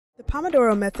The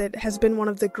Pomodoro Method has been one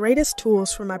of the greatest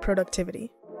tools for my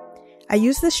productivity. I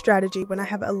use this strategy when I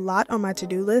have a lot on my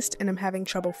to-do list and am having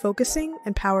trouble focusing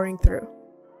and powering through.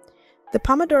 The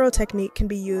Pomodoro technique can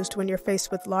be used when you're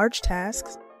faced with large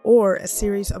tasks or a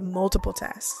series of multiple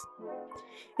tasks.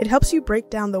 It helps you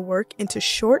break down the work into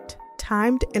short,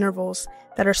 timed intervals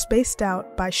that are spaced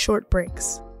out by short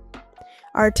breaks.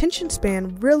 Our attention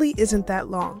span really isn't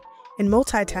that long, and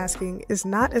multitasking is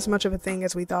not as much of a thing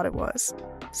as we thought it was.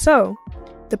 So,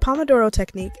 the Pomodoro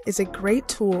technique is a great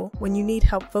tool when you need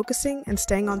help focusing and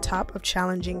staying on top of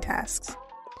challenging tasks.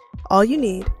 All you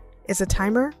need is a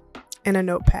timer and a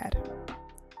notepad.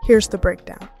 Here's the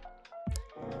breakdown.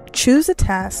 Choose a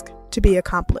task to be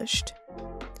accomplished.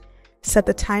 Set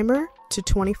the timer to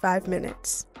 25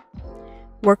 minutes.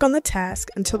 Work on the task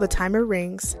until the timer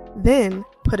rings, then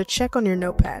put a check on your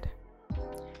notepad.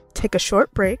 Take a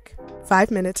short break,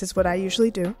 5 minutes is what I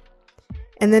usually do,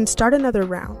 and then start another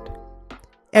round.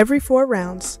 Every 4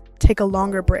 rounds, take a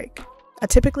longer break. I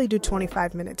typically do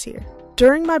 25 minutes here.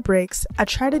 During my breaks, I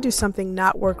try to do something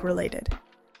not work related.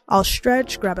 I'll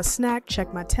stretch, grab a snack,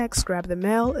 check my text, grab the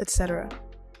mail, etc.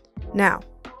 Now,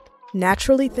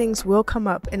 naturally things will come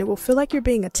up and it will feel like you're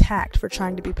being attacked for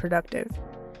trying to be productive.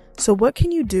 So what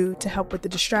can you do to help with the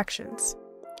distractions?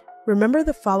 Remember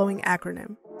the following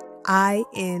acronym,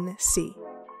 INC.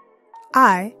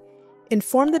 I,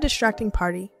 inform the distracting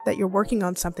party that you're working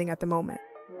on something at the moment.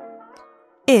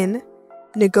 N,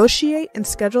 negotiate and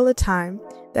schedule a time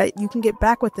that you can get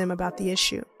back with them about the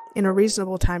issue, in a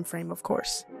reasonable time frame, of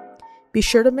course. Be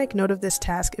sure to make note of this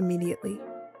task immediately.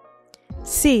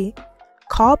 C,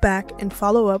 call back and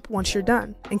follow up once you're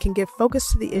done and can give focus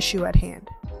to the issue at hand.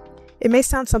 It may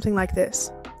sound something like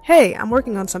this. Hey, I'm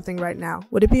working on something right now.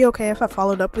 Would it be okay if I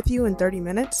followed up with you in 30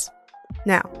 minutes?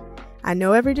 Now, I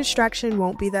know every distraction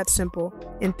won't be that simple,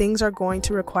 and things are going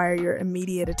to require your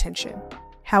immediate attention.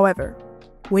 However,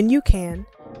 when you can,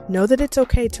 know that it's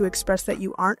okay to express that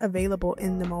you aren't available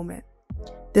in the moment.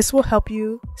 This will help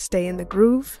you stay in the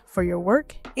groove for your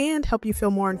work and help you feel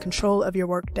more in control of your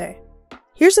work day.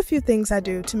 Here's a few things I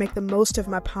do to make the most of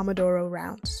my Pomodoro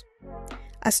rounds.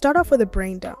 I start off with a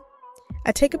brain dump.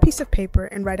 I take a piece of paper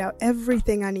and write out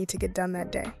everything I need to get done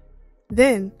that day.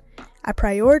 Then, I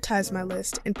prioritize my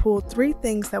list and pull 3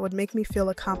 things that would make me feel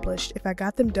accomplished if I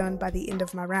got them done by the end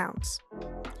of my rounds.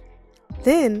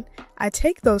 Then, I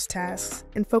take those tasks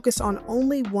and focus on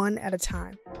only one at a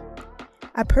time.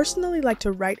 I personally like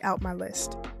to write out my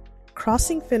list.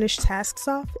 Crossing finished tasks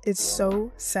off is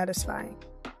so satisfying.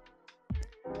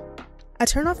 I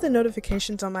turn off the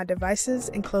notifications on my devices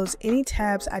and close any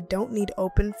tabs I don't need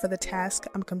open for the task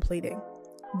I'm completing.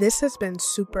 This has been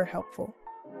super helpful.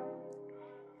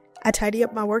 I tidy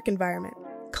up my work environment.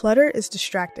 Clutter is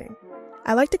distracting.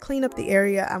 I like to clean up the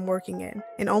area I'm working in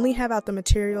and only have out the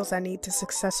materials I need to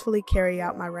successfully carry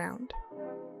out my round.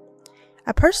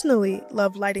 I personally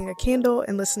love lighting a candle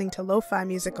and listening to lo-fi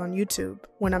music on YouTube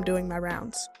when I'm doing my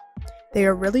rounds. They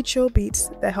are really chill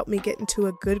beats that help me get into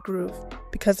a good groove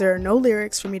because there are no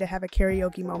lyrics for me to have a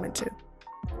karaoke moment to.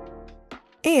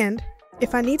 And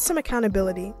if I need some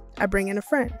accountability, I bring in a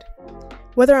friend.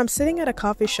 Whether I'm sitting at a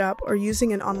coffee shop or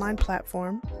using an online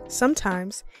platform,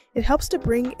 sometimes it helps to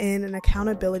bring in an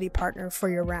accountability partner for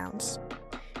your rounds.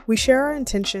 We share our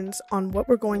intentions on what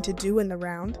we're going to do in the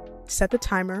round, set the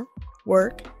timer,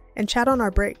 work, and chat on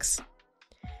our breaks.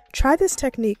 Try this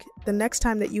technique the next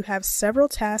time that you have several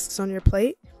tasks on your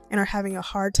plate and are having a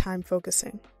hard time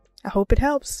focusing. I hope it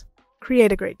helps.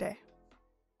 Create a great day.